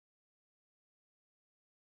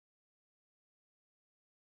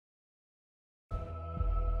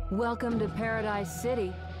Welcome to Paradise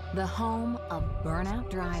City, the home of burnout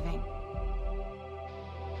driving.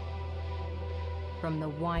 From the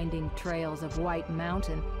winding trails of White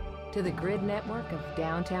Mountain to the grid network of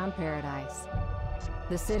downtown Paradise,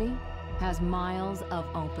 the city has miles of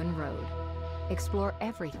open road. Explore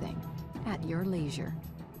everything at your leisure.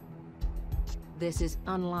 This is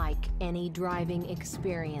unlike any driving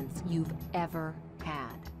experience you've ever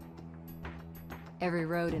had. Every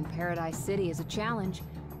road in Paradise City is a challenge.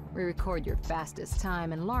 We record your fastest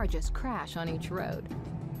time and largest crash on each road.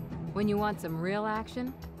 When you want some real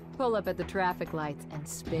action, pull up at the traffic lights and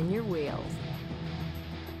spin your wheels.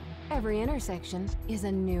 Every intersection is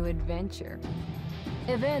a new adventure.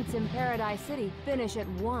 Events in Paradise City finish at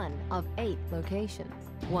one of 8 locations,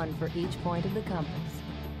 one for each point of the compass.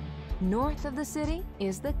 North of the city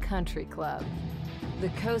is the Country Club, the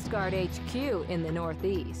Coast Guard HQ in the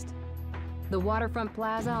northeast, the Waterfront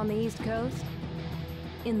Plaza on the East Coast.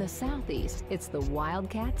 In the southeast, it's the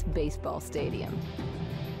Wildcats Baseball Stadium,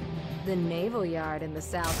 the Naval Yard in the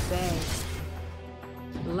South Bay,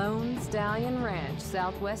 Lone Stallion Ranch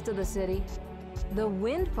southwest of the city, the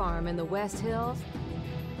Wind Farm in the West Hills,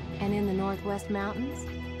 and in the Northwest Mountains,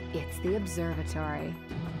 it's the Observatory.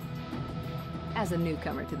 As a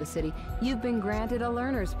newcomer to the city, you've been granted a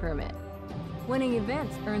learner's permit. Winning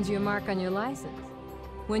events earns you a mark on your license.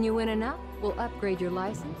 When you win enough, we'll upgrade your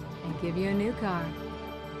license and give you a new car.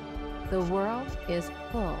 The world is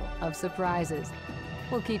full of surprises.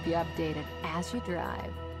 We'll keep you updated as you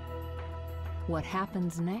drive. What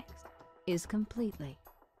happens next is completely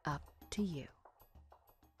up to you.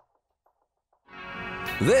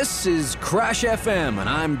 This is Crash FM, and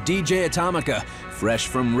I'm DJ Atomica, fresh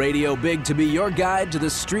from Radio Big to be your guide to the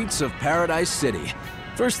streets of Paradise City.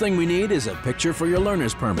 First thing we need is a picture for your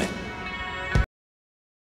learner's permit.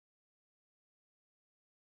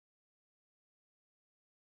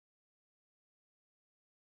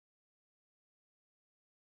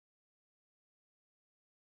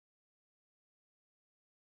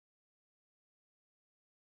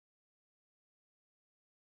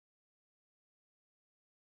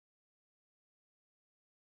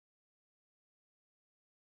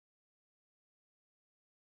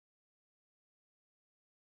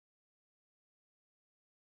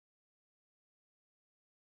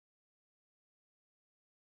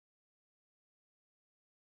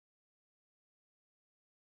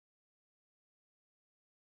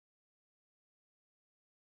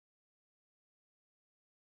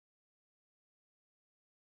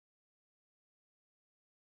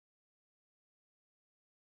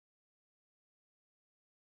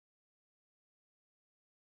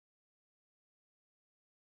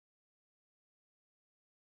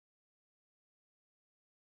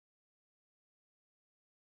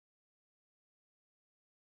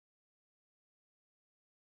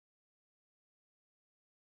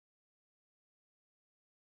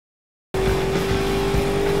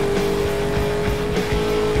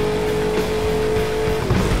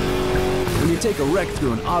 Take a wreck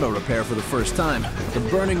through an auto repair for the first time, the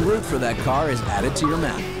burning route for that car is added to your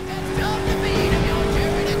map.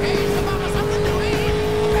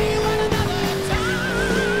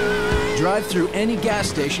 Drive through any gas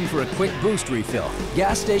station for a quick boost refill.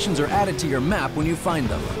 Gas stations are added to your map when you find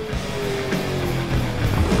them.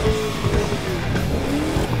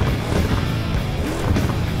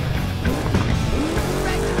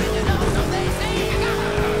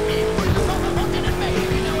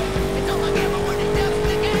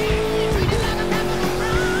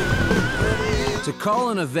 To call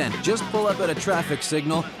an event, just pull up at a traffic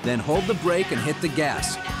signal, then hold the brake and hit the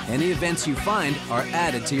gas. Any events you find are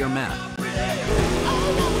added to your map.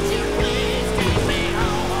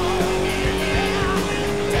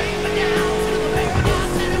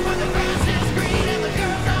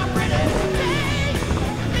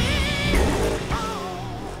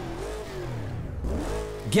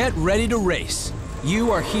 Get ready to race.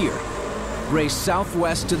 You are here. Race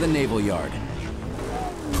southwest to the Naval Yard.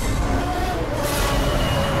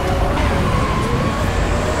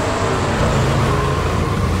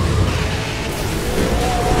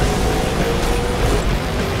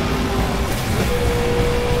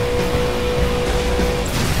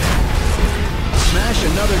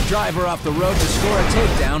 Another driver off the road to score a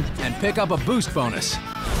takedown and pick up a boost bonus.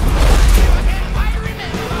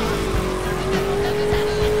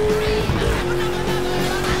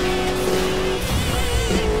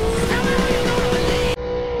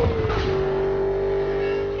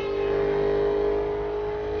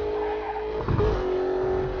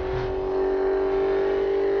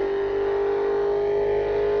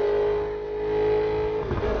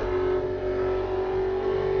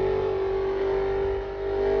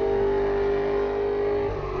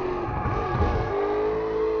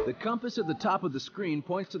 compass at the top of the screen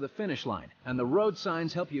points to the finish line, and the road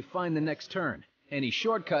signs help you find the next turn. Any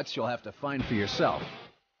shortcuts you'll have to find for yourself.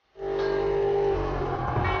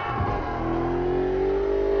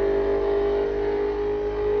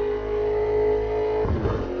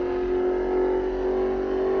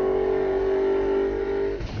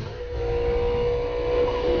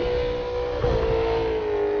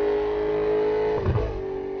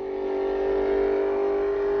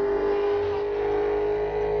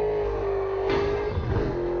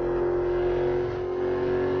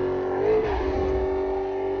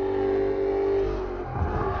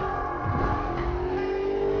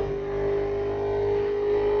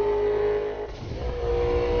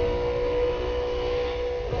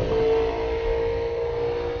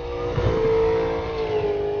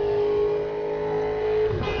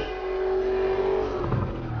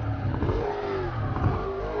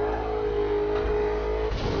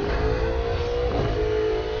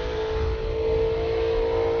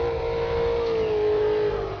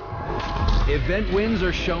 Event wins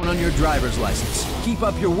are shown on your driver's license. Keep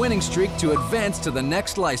up your winning streak to advance to the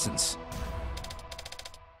next license.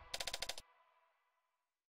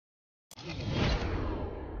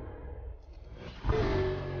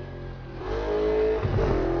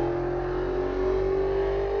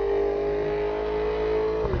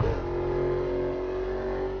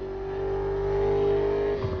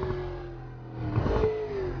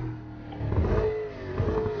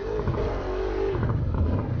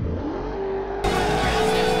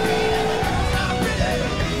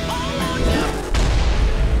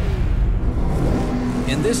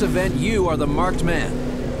 In this event, you are the marked man.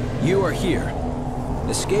 You are here.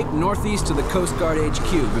 Escape northeast to the Coast Guard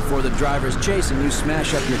HQ before the drivers chasing you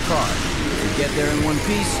smash up your car. If you get there in one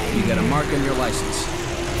piece, you get a mark on your license.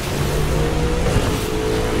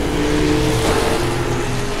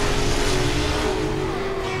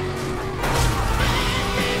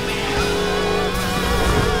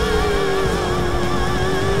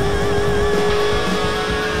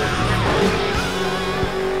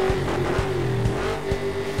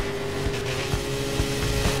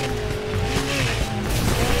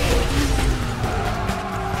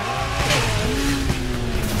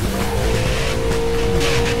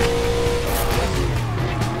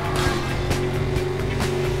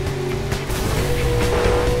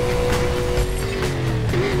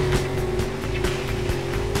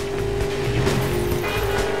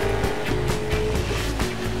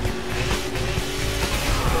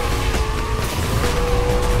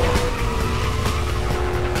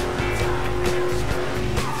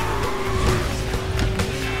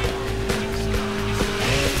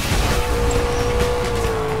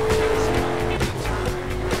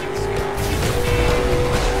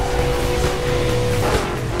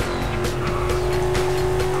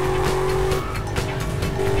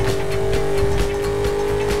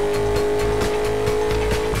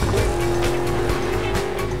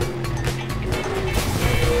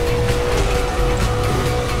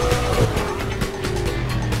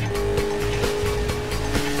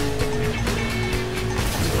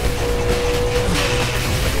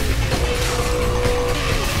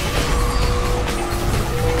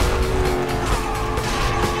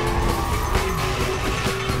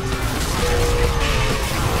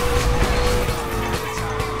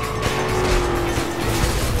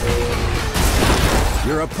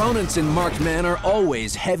 Your opponents in Marked Man are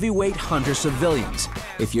always heavyweight hunter civilians.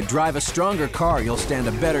 If you drive a stronger car, you'll stand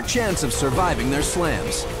a better chance of surviving their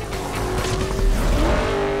slams.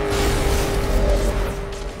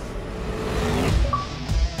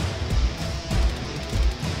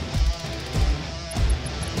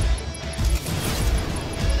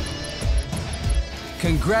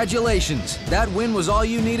 Congratulations! That win was all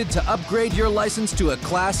you needed to upgrade your license to a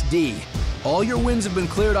Class D. All your wins have been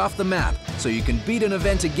cleared off the map, so you can beat an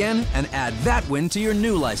event again and add that win to your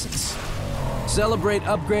new license. Celebrate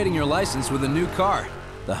upgrading your license with a new car.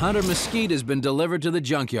 The Hunter Mesquite has been delivered to the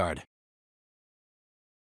junkyard.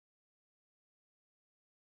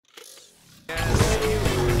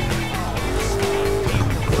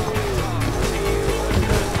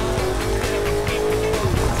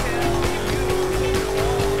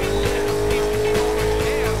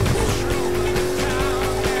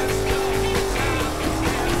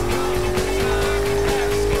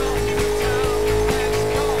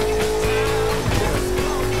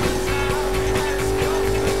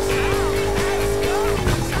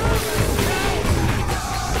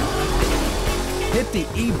 Hit the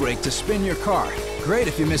e-brake to spin your car. Great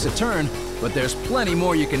if you miss a turn, but there's plenty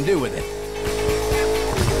more you can do with it.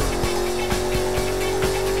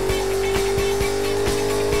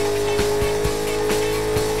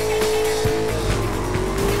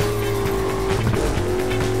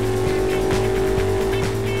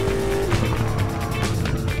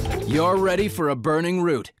 You're ready for a burning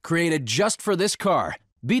route created just for this car.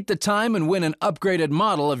 Beat the time and win an upgraded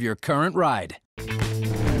model of your current ride.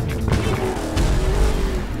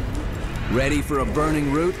 Ready for a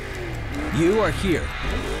burning route? You are here.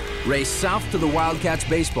 Race south to the Wildcats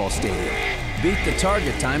baseball stadium. Beat the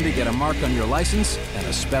target time to get a mark on your license and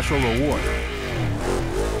a special reward.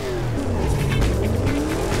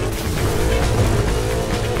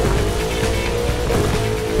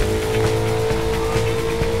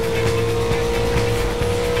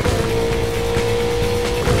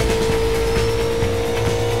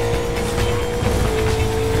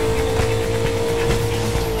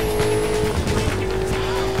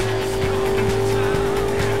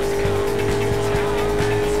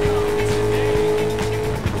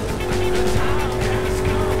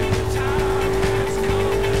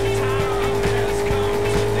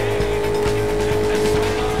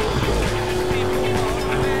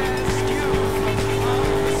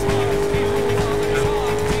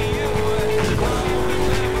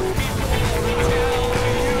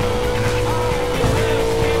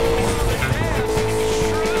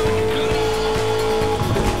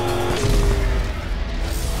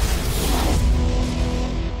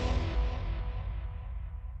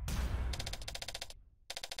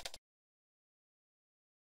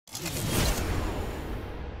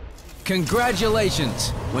 Congratulations!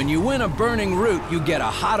 When you win a burning route, you get a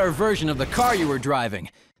hotter version of the car you were driving.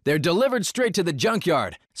 They're delivered straight to the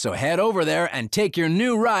junkyard, so head over there and take your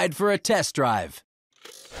new ride for a test drive.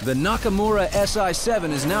 The Nakamura SI7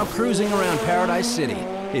 is now cruising around Paradise City.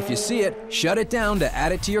 If you see it, shut it down to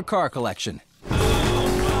add it to your car collection.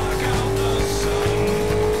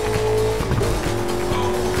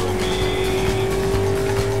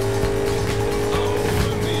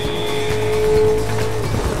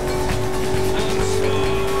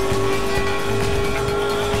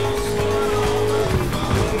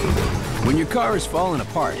 When your car is falling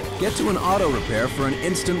apart, get to an auto repair for an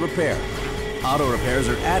instant repair. Auto repairs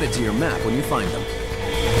are added to your map when you find them.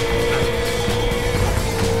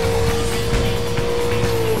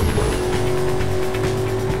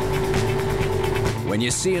 When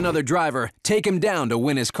you see another driver, take him down to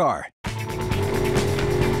win his car.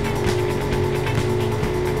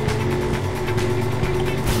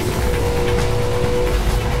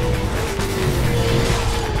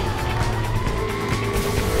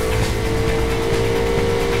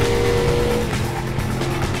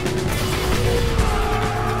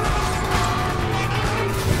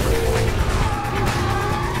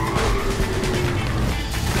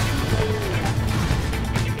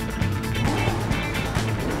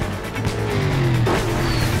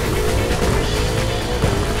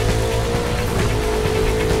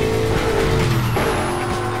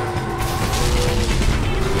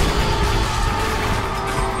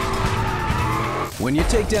 When you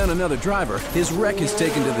take down another driver, his wreck is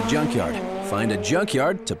taken to the junkyard. Find a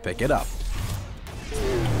junkyard to pick it up.